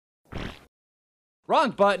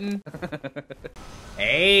Wrong button.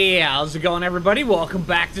 Hey, how's it going, everybody? Welcome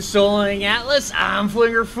back to Soloing Atlas. I'm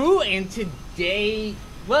Flinger Phoo, and today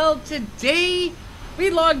we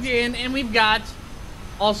logged in and we've got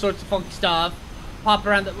all sorts of funky stuff popping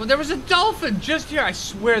around. There was a dolphin just here. I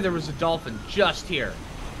swear there was a dolphin just here.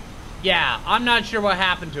 Yeah, I'm not sure what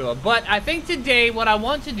happened to him, but I think today what I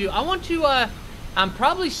want to do, I want to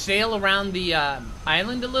probably sail around the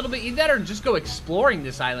island a little bit, either that or just go exploring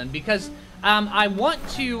this island, because I want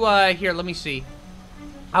to, here, let me see.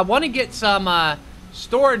 I want to get some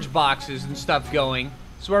storage boxes and stuff going,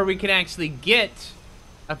 so where we can actually get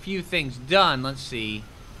a few things done. Let's see.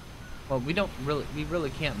 Well, we really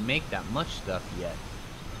can't make that much stuff yet.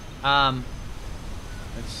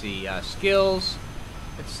 Let's see, skills.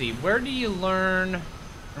 Let's see, where do you learn?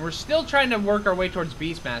 And we're still trying to work our way towards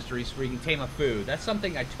Beast Mastery so we can tame a Phoo. That's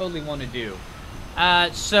something I totally want to do.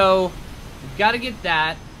 So, we've got to get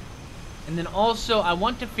that. And then also, I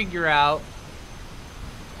want to figure out...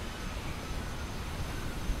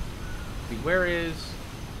 See, where is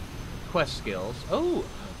quest skills? Oh!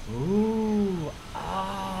 Ooh!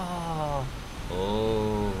 Ah!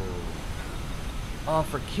 Oh! Oh,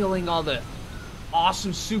 for killing all the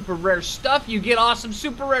awesome super rare stuff, you get awesome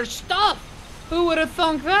super rare stuff! Who would have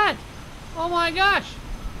thunk that? Oh my gosh!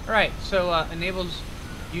 Alright, so, enables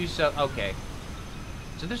use of... Okay.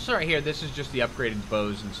 So this right here, this is just the upgraded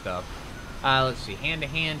bows and stuff. Let's see,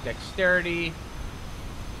 hand-to-hand, dexterity.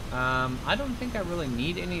 I don't think I really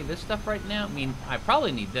need any of this stuff right now. I mean, I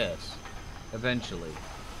probably need this, eventually.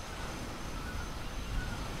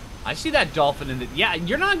 I see that dolphin in the... Yeah,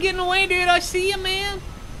 you're not getting away, dude. I see you, man.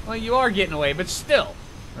 Well, you are getting away, but still,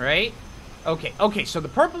 right? Okay, so the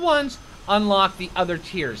purple ones unlock the other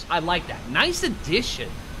tiers. I like that. Nice addition.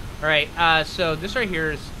 All right, so this right here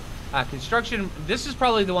is construction. This is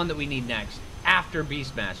probably the one that we need next, after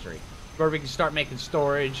Beast Mastery, where we can start making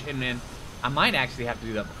storage, and then I might actually have to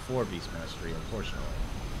do that before Beast Mastery, unfortunately.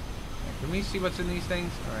 Right, can we see what's in these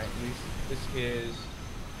things? All right, this is...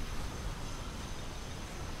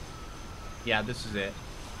 Yeah, this is it.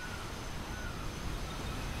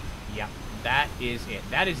 Yeah, that is it.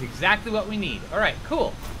 That is exactly what we need. All right,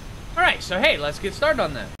 cool. All right, so hey, let's get started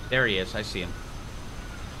on that. There he is. I see him.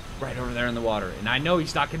 Right over there in the water. And I know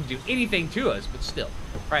he's not going to do anything to us, but still.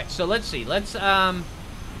 All right, so let's see. Let's, I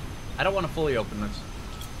don't want to fully open this.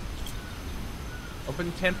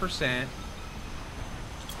 Open 10%.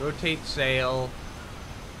 Rotate sail.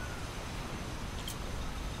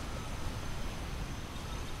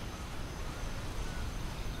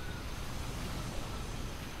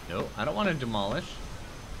 No, I don't want to demolish.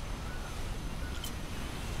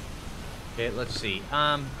 Okay, let's see.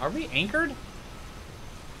 Are we anchored?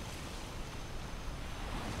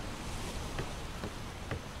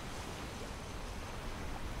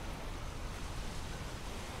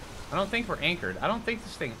 I don't think we're anchored. I don't think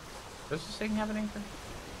this thing... Does this thing have an anchor?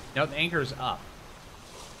 No, the anchor is up.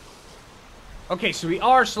 Okay, so we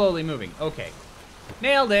are slowly moving. Okay.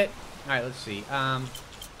 Nailed it. Alright, let's see.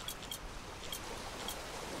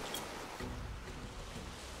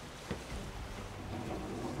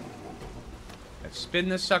 Let's spin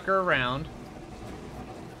this sucker around.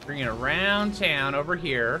 Bring it around town over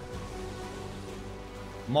here.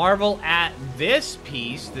 Marvel at this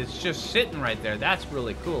piece that's just sitting right there. That's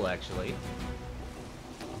really cool, actually.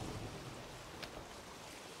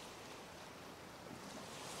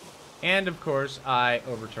 And, of course, I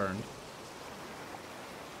overturned.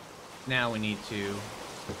 Now we need to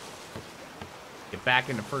get back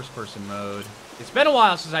into first-person mode. It's been a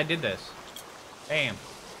while since I did this. Bam.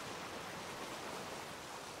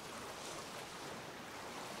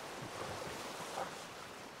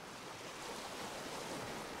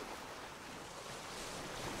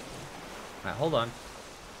 Alright, hold on.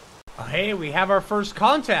 Oh, hey, we have our first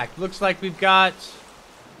contact. Looks like we've got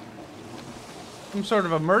some sort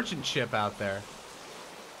of a merchant ship out there.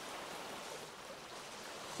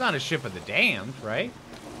 It's not a ship of the damned, right?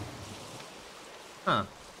 Huh.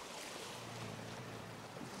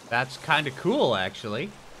 That's kind of cool, actually.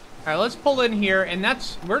 Alright, let's pull in here, and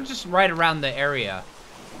we're just right around the area.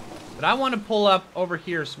 But I want to pull up over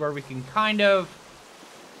here so where we can kind of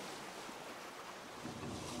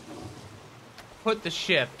put the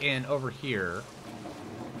ship in over here.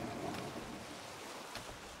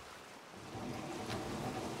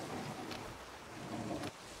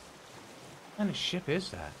 What kind of ship is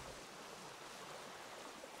that?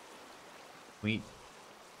 We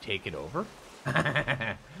take it over?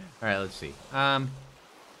 Alright, let's see. Yeah,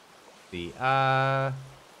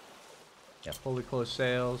 fully closed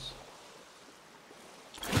sails.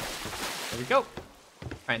 There we go.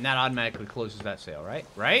 Alright, and that automatically closes that sale, right?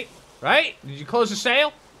 Right? Right? Did you close the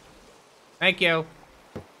sale? Thank you.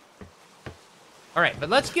 Alright, but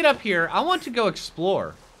let's get up here. I want to go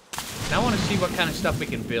explore. And I want to see what kind of stuff we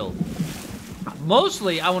can build.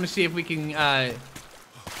 Mostly, I want to see if we can get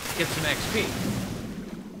some XP.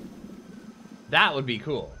 That would be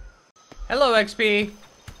cool. Hello, XP.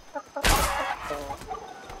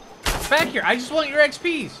 Back here. I just want your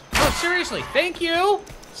XPs. No, seriously. Thank you.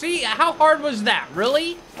 See, how hard was that?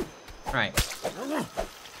 Really? All right.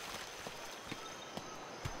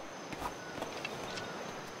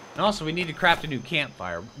 And also, we need to craft a new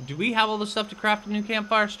campfire. Do we have all the stuff to craft a new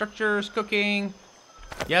campfire? Structures, cooking.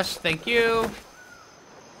 Yes, thank you.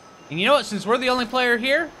 And you know what? Since we're the only player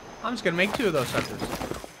here, I'm just going to make 2 of those suckers.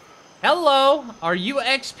 Hello. Are you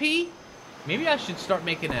XP? Maybe I should start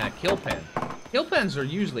making a kill pen. Kill pens are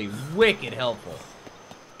usually wicked helpful.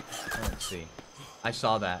 Let's see. I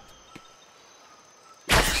saw that.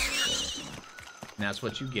 And that's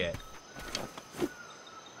what you get.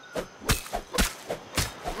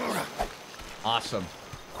 Awesome.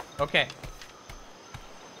 Okay.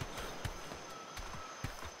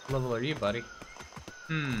 What level are you, buddy?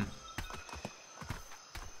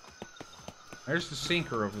 There's the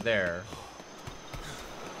sinker over there.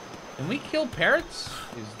 Can we kill parrots?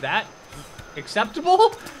 Is that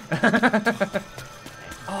acceptable?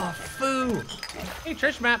 Oh, Phoo. Hey,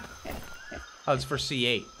 Trish map. Oh, it's for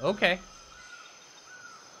C8. Okay.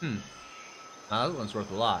 Oh, that one's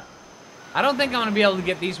worth a lot. I don't think I'm gonna be able to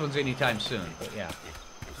get these ones anytime soon, but yeah.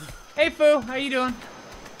 Hey, Phoo, how you doing?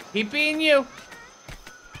 Keep being you.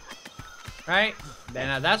 Right?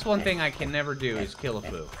 And that's one thing I can never do is kill a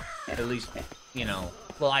Phoo. At least, you know.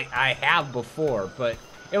 Well, I have before, but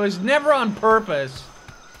it was never on purpose.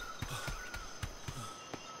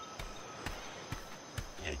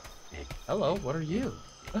 Hello, what are you?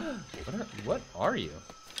 What are you?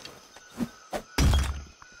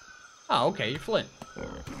 Oh, okay, you're Flint.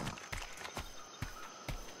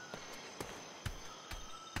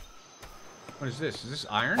 What is this? Is this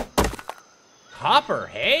iron? Copper.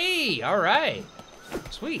 Hey, all right.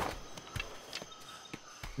 Sweet.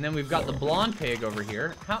 And then we've got the blonde pig over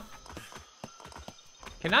here. How?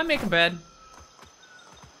 Can I make a bed?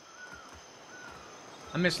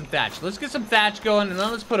 I'm missing thatch. Let's get some thatch going, and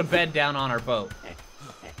then let's put a bed down on our boat.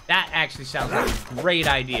 That actually sounds like a great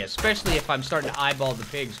idea, especially if I'm starting to eyeball the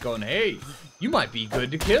pigs going, hey, you might be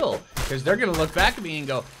good to kill. Because they're going to look back at me and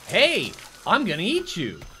go, hey, I'm going to eat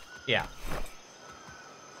you. Yeah.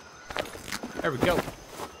 There we go.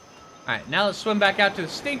 Alright, now let's swim back out to the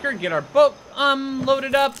stinker, get our boat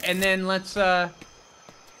loaded up, and then let's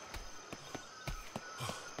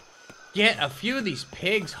get a few of these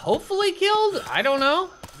pigs hopefully killed? I don't know.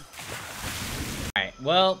 Alright,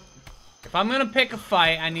 well, if I'm gonna pick a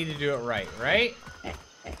fight, I need to do it right, right?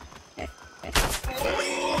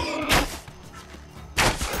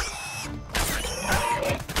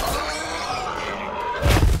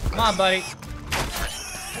 Come on, buddy.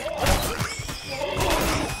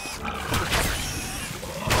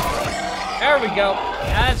 There we go.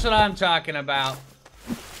 That's what I'm talking about.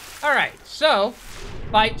 Alright, so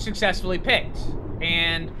fight successfully picked.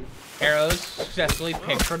 And arrows successfully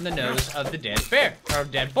picked from the nose of the dead bear, or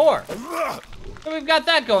dead boar. So we've got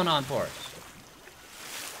that going on for us.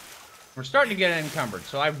 We're starting to get encumbered,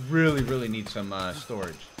 so I really, really need some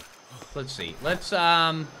storage. Let's see. Let's,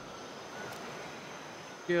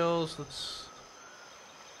 skills, let's...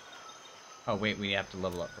 Oh, wait, we have to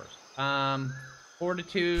level up first.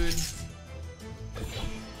 Fortitude.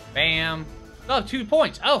 Bam. Oh, 2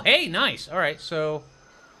 points. Oh, hey, nice. All right, so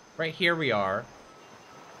right here we are.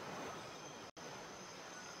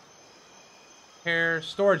 Repair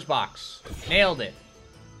storage box. Nailed it.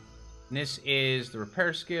 And this is the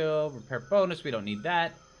repair skill, repair bonus. We don't need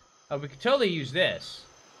that. Oh, we could totally use this.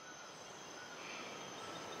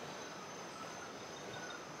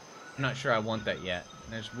 I'm not sure I want that yet.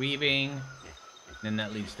 There's weaving. And then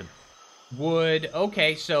that leads to wood.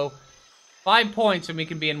 Okay, so 5 points and we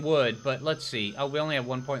can be in wood, but let's see. Oh, we only have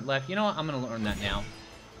 1 point left. You know what? I'm going to learn that now.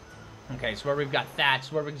 Okay, so where we've got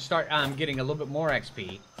thatch, where we can start getting a little bit more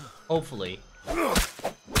XP. Hopefully.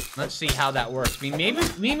 Let's see how that works. I mean,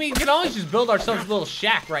 maybe we can always just build ourselves a little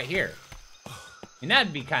shack right here. I mean,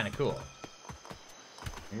 that'd be kind of cool.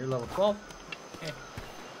 You're level 12. Okay.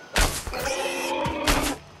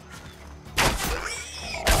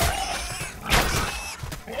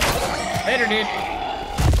 Later, dude.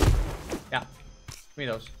 Yeah. Give me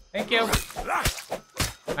those. Thank you.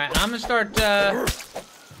 Alright, I'm gonna start,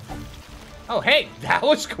 Oh, hey! That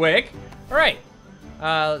was quick! Alright.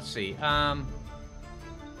 Let's see. A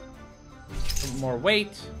little more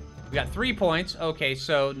weight. We got 3 points. Okay,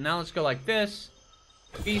 so now let's go like this.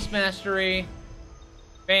 Beast Mastery.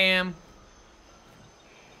 Bam.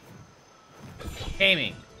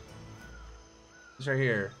 Taming. This right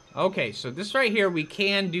here. Okay, so this right here, we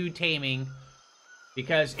can do taming.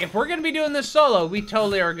 Because if we're going to be doing this solo, we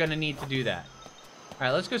totally are going to need to do that.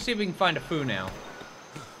 Alright, let's go see if we can find a Phoo now.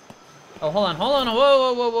 Oh, hold on, hold on. Whoa,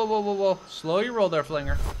 whoa, whoa, whoa, whoa, whoa, whoa. Slow your roll there,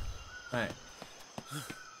 Flinger. Alright.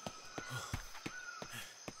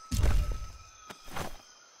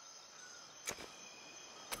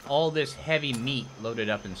 All this heavy meat loaded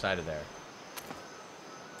up inside of there.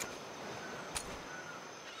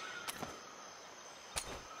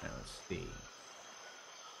 Now, let's see.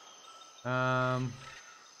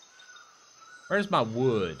 Where's my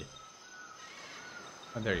wood?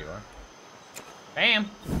 Oh, there you are.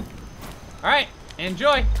 Bam! Alright,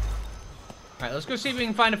 enjoy! Alright, let's go see if we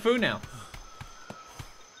can find a Phoo now.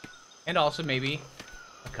 And also maybe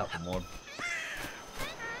a couple more.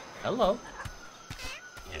 Hello.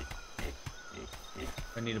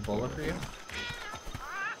 I need a bullet for you.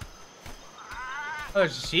 Oh,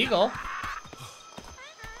 there's a seagull.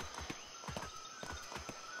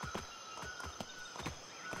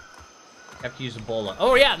 Have to use a bola.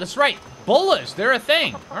 Oh yeah, that's right. Bolas, they're a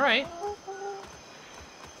thing. All right.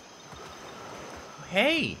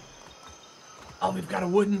 Hey. Oh, we've got a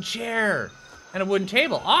wooden chair and a wooden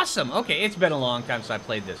table. Awesome. Okay, it's been a long time since I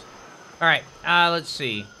played this. All right. Let's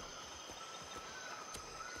see.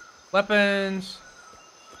 Weapons.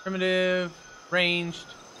 Primitive. Ranged.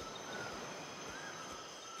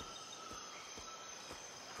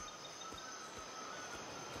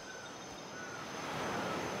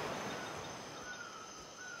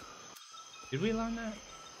 Did we learn that?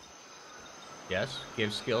 Yes,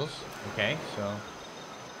 give skills. Okay, so.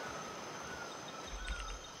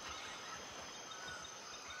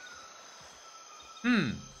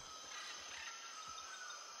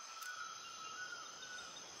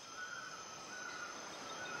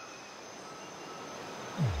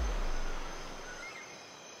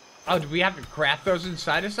 Oh, do we have to craft those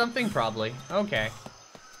inside of something? Probably. Okay.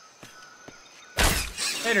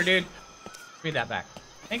 Later, dude. Give me that back.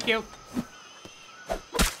 Thank you.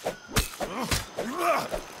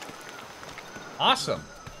 Awesome.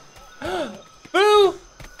 Phoo!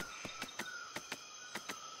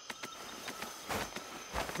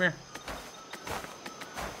 Come here.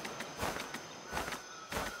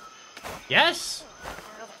 Yes!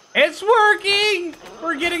 It's working!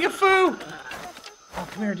 We're getting a Phoo! Oh,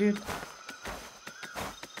 come here, dude.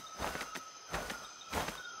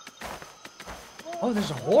 Oh, there's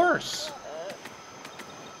a horse.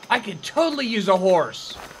 I could totally use a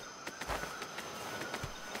horse.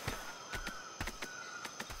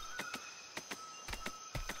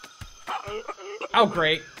 Oh,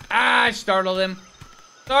 great. Ah, I startled him.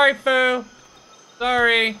 Sorry, Phoo.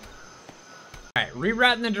 Sorry. Alright,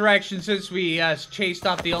 rerouting the direction since we chased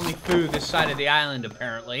off the only Phoo this side of the island,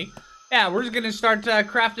 apparently. Yeah, we're just gonna start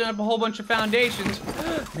crafting up a whole bunch of foundations.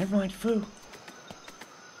 Never mind, Phoo.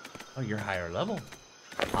 Oh, you're higher level.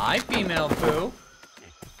 Hi, female Phoo.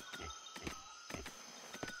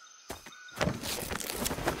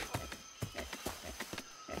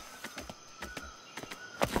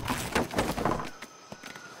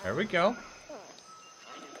 There we go.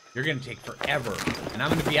 You're gonna take forever, and I'm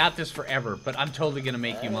gonna be at this forever, but I'm totally gonna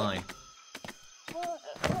make you mine.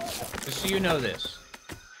 Just so you know this.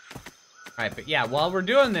 Alright, but yeah, while we're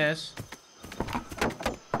doing this...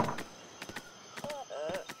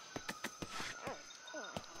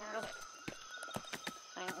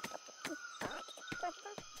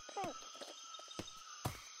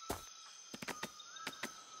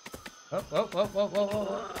 Whoa, whoa, whoa, whoa, whoa,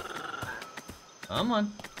 whoa. Come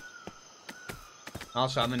on.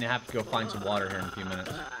 Also, I'm gonna have to go find some water here in a few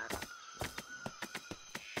minutes.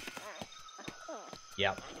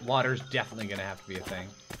 Yeah, water's definitely gonna have to be a thing.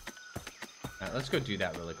 Alright, let's go do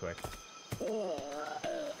that really quick.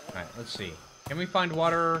 Alright, let's see. Can we find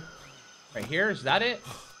water right here? Is that it?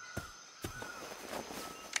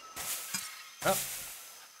 Oh.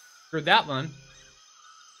 Screwed that one.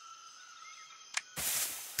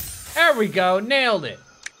 There we go. Nailed it.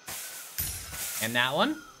 And that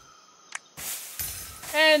one.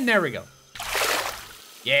 And there we go.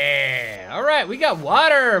 Yeah. Alright, we got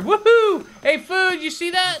water. Woohoo! Hey, Phoo, you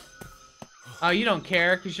see that? Oh, you don't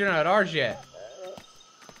care because you're not ours yet.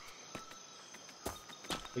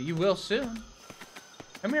 But you will soon.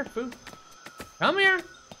 Come here, Phoo. Come here.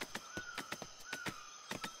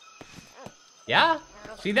 Yeah?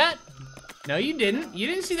 See that? No, you didn't. You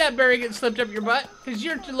didn't see that berry get slipped up your butt because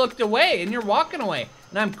you looked away and you're walking away.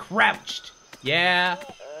 And I'm crouched. Yeah.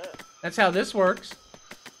 That's how this works.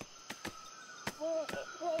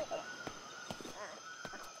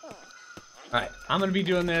 Alright, I'm gonna be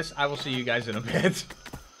doing this. I will see you guys in a bit.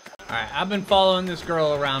 Alright, I've been following this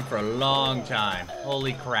girl around for a long time.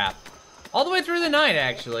 Holy crap. All the way through the night,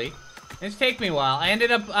 actually. It's taken me a while. I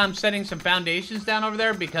ended up setting some foundations down over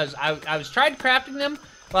there because I was tried crafting them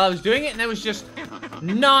while I was doing it, and it was just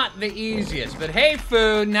not the easiest. But hey,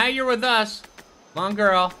 Phoo, now you're with us. Come on,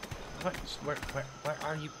 girl. Where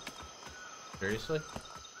are you? Seriously?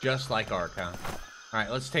 Just like Ark, huh?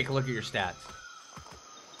 Alright, let's take a look at your stats.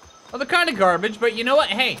 Well, they're kind of garbage, but you know what?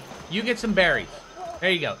 Hey, you get some berries. There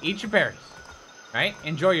you go. Eat your berries. Alright?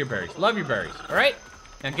 Enjoy your berries. Love your berries. Alright?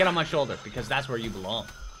 Now get on my shoulder, because that's where you belong.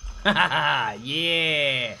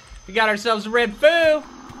 Yeah! We got ourselves a red Phoo!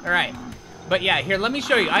 Alright. But yeah, here, let me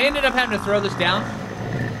show you. I ended up having to throw this down.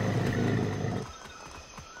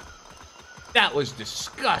 That was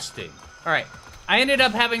disgusting. Alright. I ended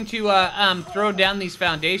up having to throw down these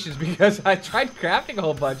foundations because I tried crafting a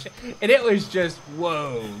whole bunch, and it was just,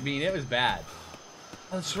 whoa. I mean, it was bad.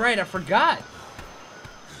 Oh, that's right, I forgot.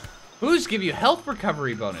 Phoo's give you health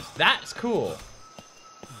recovery bonus. That's cool.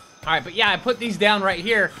 Alright, but yeah, I put these down right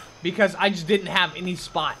here because I just didn't have any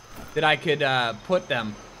spot that I could put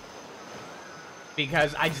them.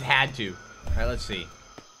 Because I just had to. Alright, let's see.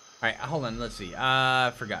 Alright, hold on, let's see.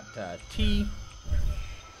 Forgot. T.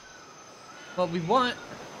 Well, we want...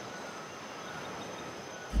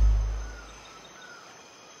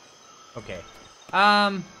 Okay.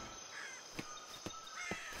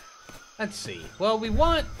 Let's see. Well, we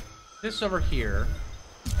want this over here.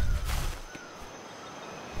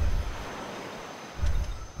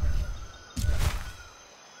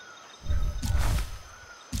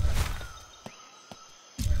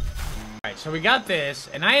 Alright, so we got this,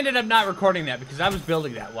 and I ended up not recording that because I was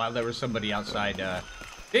building that while there was somebody outside,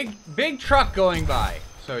 big truck going by.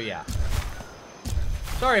 So, yeah.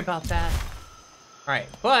 Sorry about that. Alright,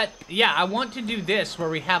 but, yeah, I want to do this where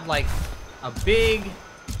we have, like, a big,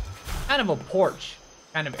 kind of a porch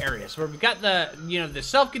kind of area. So we've got the, you know, the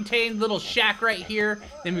self-contained little shack right here.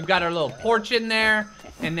 Then we've got our little porch in there.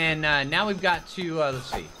 And then, now we've got to, let's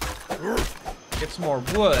see. Get some more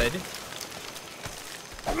wood.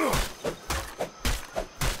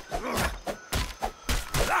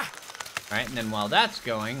 Alright, and then while that's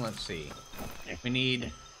going, let's see. We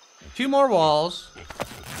need 2 more walls.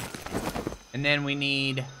 And then we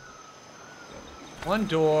need 1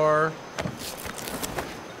 door.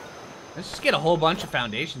 Let's just get a whole bunch of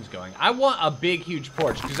foundations going. I want a big, huge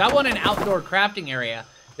porch, because I want an outdoor crafting area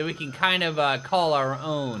that we can kind of call our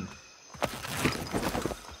own.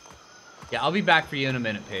 Yeah, I'll be back for you in a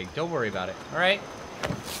minute, Pig. Don't worry about it, alright?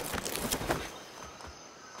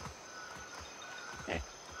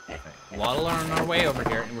 Waddle on our way over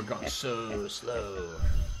here, and we're going so slow.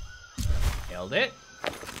 Nailed it.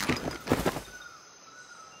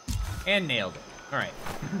 And nailed it. Alright.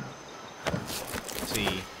 Let's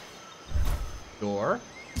see. Door.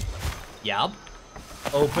 Yup.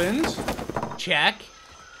 Opens. Check.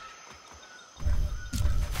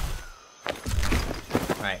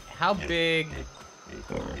 Alright, how big...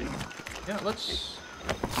 Yeah, let's...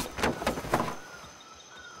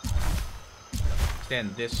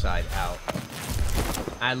 extend this side out.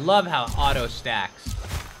 I love how it auto stacks.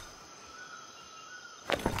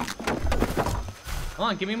 Come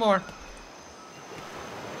on, give me more.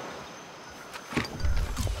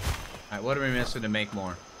 Alright, what are we missing to make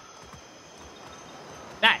more?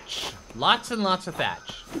 Thatch. Lots and lots of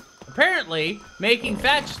thatch. Apparently, making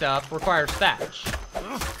thatch stuff requires thatch.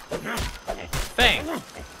 Thing.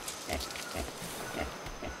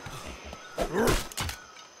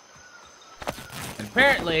 And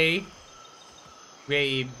apparently,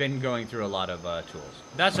 we've been going through a lot of tools.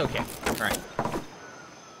 That's okay. Alright.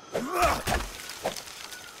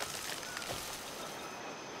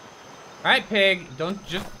 Alright, Pig.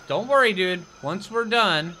 Don't worry, dude. Once we're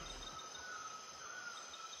done.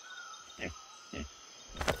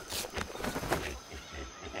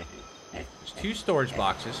 There's 2 storage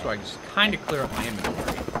boxes, so I can just kind of clear up my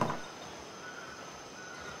inventory.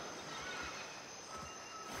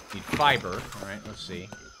 Need fiber. Alright, let's see.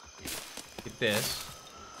 Get this.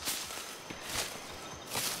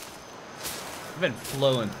 I've been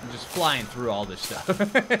just flying through all this stuff.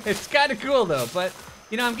 It's kind of cool, though, but...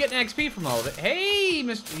 you know, I'm getting XP from all of it. Hey,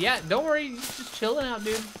 Mr. Yeah, don't worry. You're just chilling out,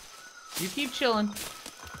 dude. You keep chilling.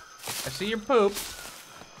 I see your poop.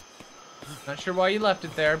 Not sure why you left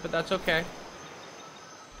it there, but that's okay.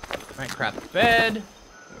 Alright, craft bed.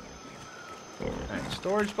 Alright,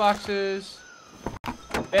 storage boxes.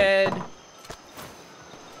 Bed.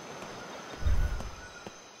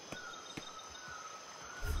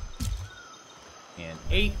 And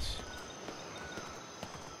 8.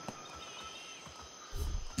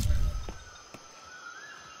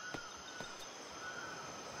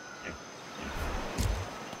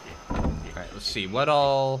 let's see. What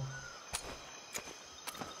all...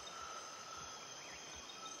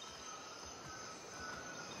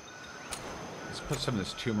 Let's put some of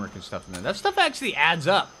this turmeric and stuff in there. That stuff actually adds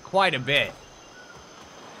up quite a bit.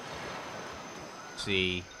 Let's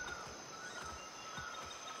see.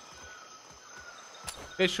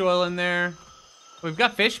 Fish oil in there. We've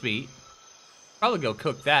got fish meat. Probably go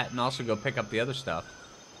cook that and also go pick up the other stuff.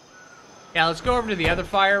 Yeah, let's go over to the other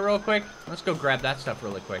fire real quick. Let's go grab that stuff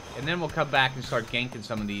really quick. And then we'll come back and start ganking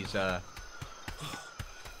some of these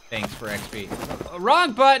things for XP.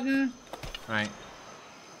 Wrong button! Alright.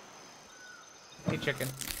 Hey, chicken.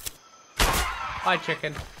 Bye,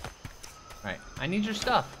 chicken. Alright, I need your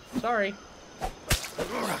stuff. Sorry.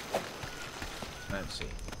 Let's see.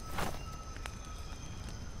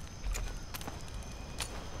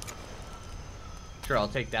 Sure, I'll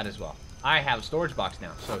take that as well. I have a storage box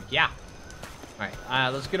now, so yeah. Alright,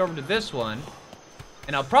 let's get over to this one.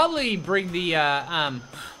 And I'll probably bring the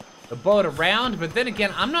boat around, but then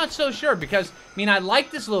again, I'm not so sure because, I mean, I like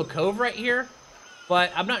this little cove right here,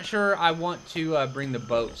 but I'm not sure I want to bring the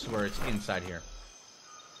boats where it's inside here.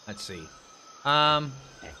 Let's see. Bam.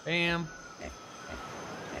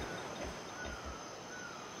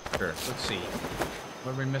 Sure, let's see.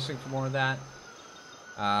 What are we missing for more of that?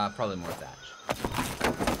 Probably more thatch.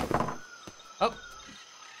 Oh.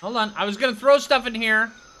 Hold on. I was going to throw stuff in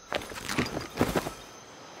here. Right,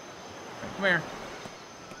 come here.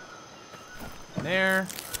 There.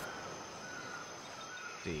 Let's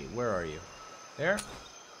see, where are you? There.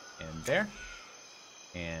 And there.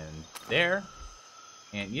 And there.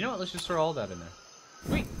 And you know what? Let's just throw all that in there.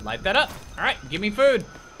 Sweet. Light that up. All right. Give me food.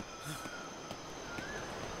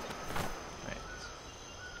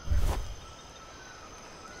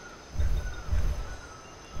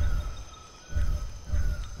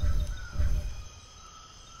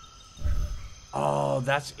 Oh,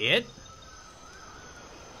 that's it?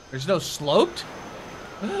 There's no sloped?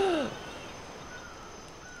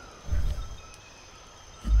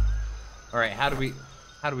 Alright, how do we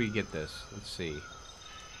get this? Let's see.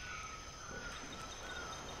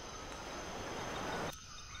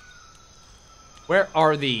 Where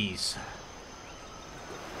are these?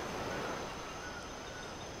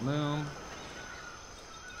 Loom.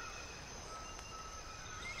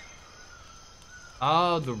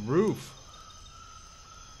 Oh, the roof.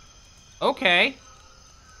 Okay.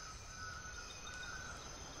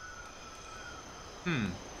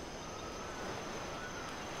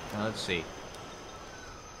 Now, let's see.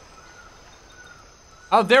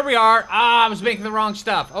 Oh, there we are. Ah, I was making the wrong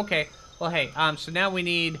stuff. Okay. Well, hey, so now we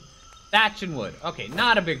need thatch and wood. Okay,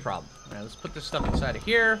 not a big problem. All right, let's put this stuff inside of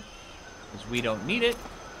here, because we don't need it.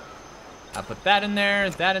 I'll put that in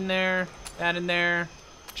there, that in there, that in there.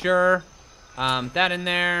 Sure. That in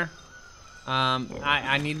there.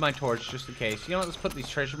 I need my torch just in case. You know what? Let's put these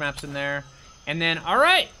treasure maps in there. And then, all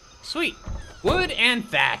right. Sweet. Wood and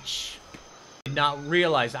thatch. I did not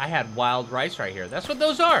realize I had wild rice right here. That's what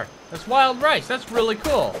those are. That's wild rice. That's really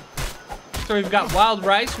cool. So we've got wild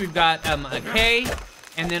rice. We've got a K.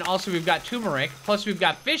 And then also we've got turmeric. Plus we've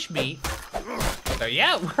got fish meat. So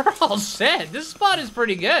yeah, we're all set. This spot is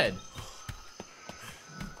pretty good.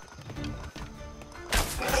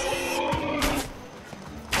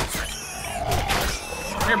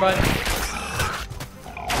 Here, bud.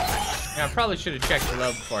 Yeah, I probably should have checked your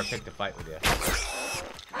load before I picked a fight with you.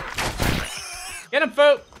 Get him,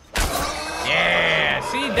 Phoo! Yeah,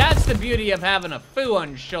 see, that's the beauty of having a Phoo on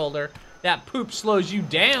your shoulder. That poop slows you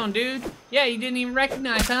down, dude. Yeah, you didn't even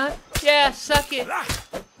recognize, huh? Yeah, suck it. Alright,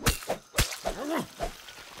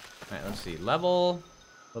 let's see. Level.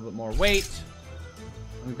 A little bit more weight.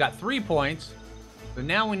 We've got 3 points. So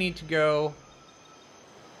now we need to go...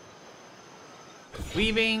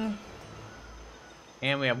 weaving.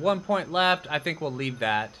 And we have 1 point left. I think we'll leave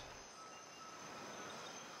that.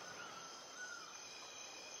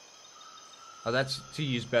 Oh, that's to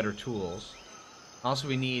use better tools. Also,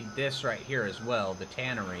 we need this right here as well, the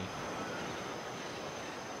tannery.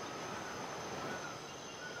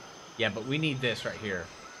 Yeah, but we need this right here.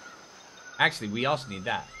 Actually, we also need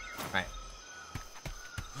that. All right.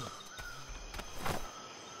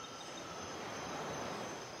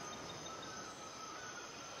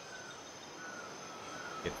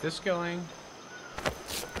 Get this going.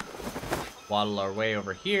 Waddle our way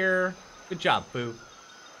over here. Good job, Phoo.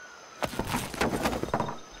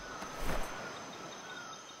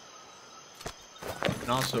 And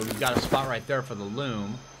also, we've got a spot right there for the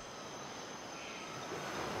loom.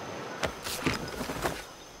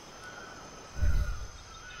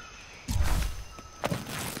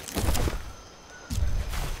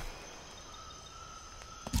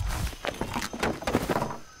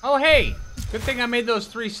 Oh, hey! Good thing I made those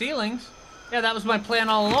 3 ceilings. Yeah, that was my plan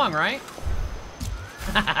all along, right?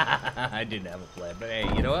 I didn't have a plan, but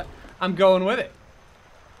hey, you know what? I'm going with it.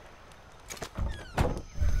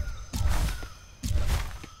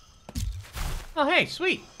 Oh, hey,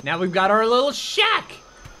 sweet. Now we've got our little shack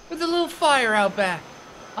with a little fire out back.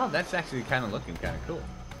 Oh, that's actually kind of looking kind of cool.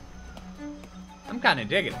 I'm kind of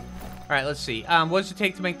digging it. All right, let's see. What does it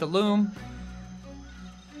take to make the loom?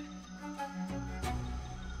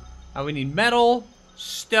 We need metal,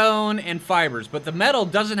 stone, and fibers. But the metal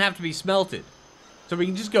doesn't have to be smelted. So we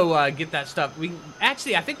can just go get that stuff.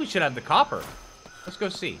 Actually, I think we should have the copper. Let's go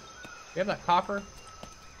see. We have that copper?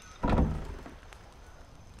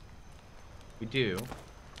 We do.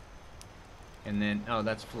 And then, oh,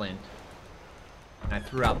 that's flint. And I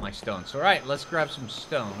threw out my stone. So, all right, let's grab some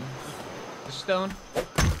stone. The stone?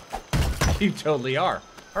 You totally are.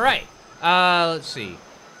 All right. Let's see.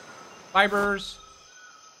 Fibers.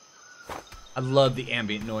 I love the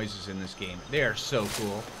ambient noises in this game. They are so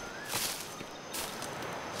cool.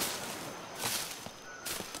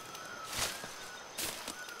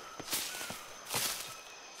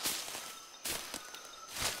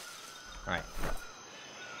 All right.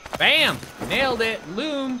 Bam! Nailed it.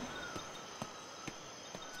 Loom.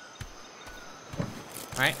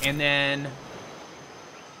 All right, and then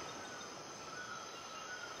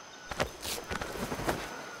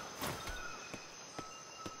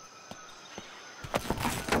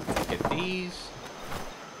get these.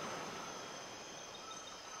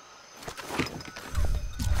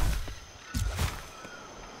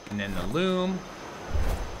 And then the loom,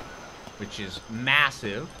 which is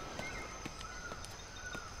massive.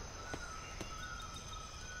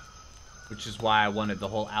 Which is why I wanted the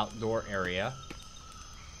whole outdoor area.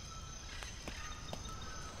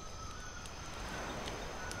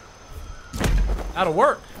 That'll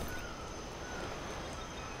work.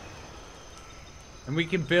 And we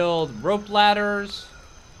can build rope ladders.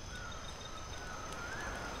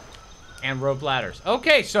 And rope ladders.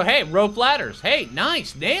 Okay, so hey, rope ladders. Hey,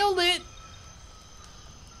 nice. Nailed it.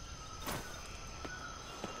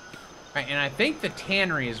 All right, and I think the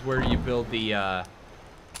tannery is where you build the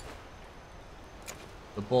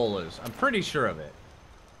bolas. I'm pretty sure of it.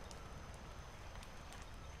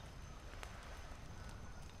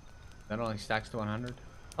 That only stacks to 100?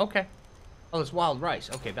 Okay. Oh, it's wild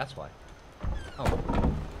rice. Okay, that's why.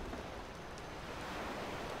 Oh.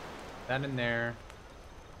 That in there.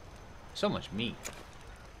 So much meat.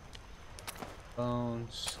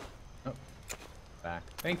 Bones. Oh. Back.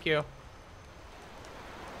 Thank you.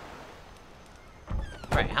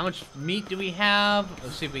 Alright, how much meat do we have?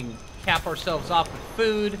 Let's see if we can cap ourselves off with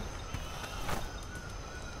food.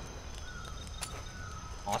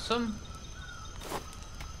 Awesome.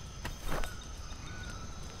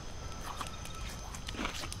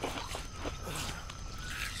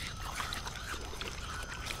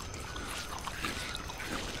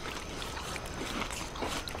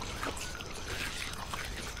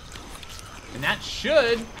 And that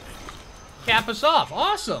should cap us off.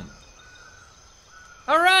 Awesome.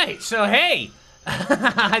 All right, so hey,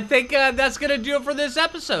 I think that's gonna do it for this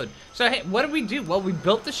episode. So hey, what did we do? Well, we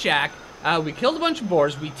built the shack, we killed a bunch of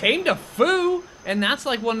boars, we tamed a Phoo, and that's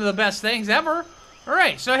like one of the best things ever. All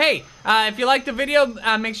right, so hey, if you liked the video,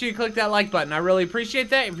 make sure you click that like button. I really appreciate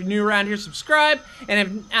that. If you're new around here, subscribe. And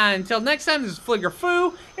if, until next time, this is Fligger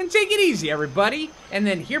Phoo, and take it easy, everybody. And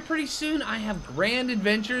then here pretty soon, I have grand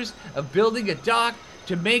adventures of building a dock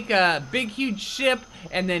to make a big, huge ship,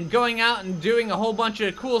 and then going out and doing a whole bunch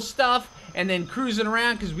of cool stuff, and then cruising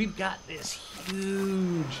around, because we've got this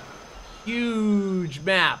huge, huge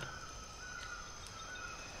map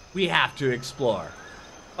we have to explore.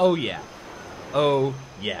 Oh, yeah. Oh,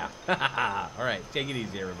 yeah. All right, take it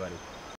easy, everybody.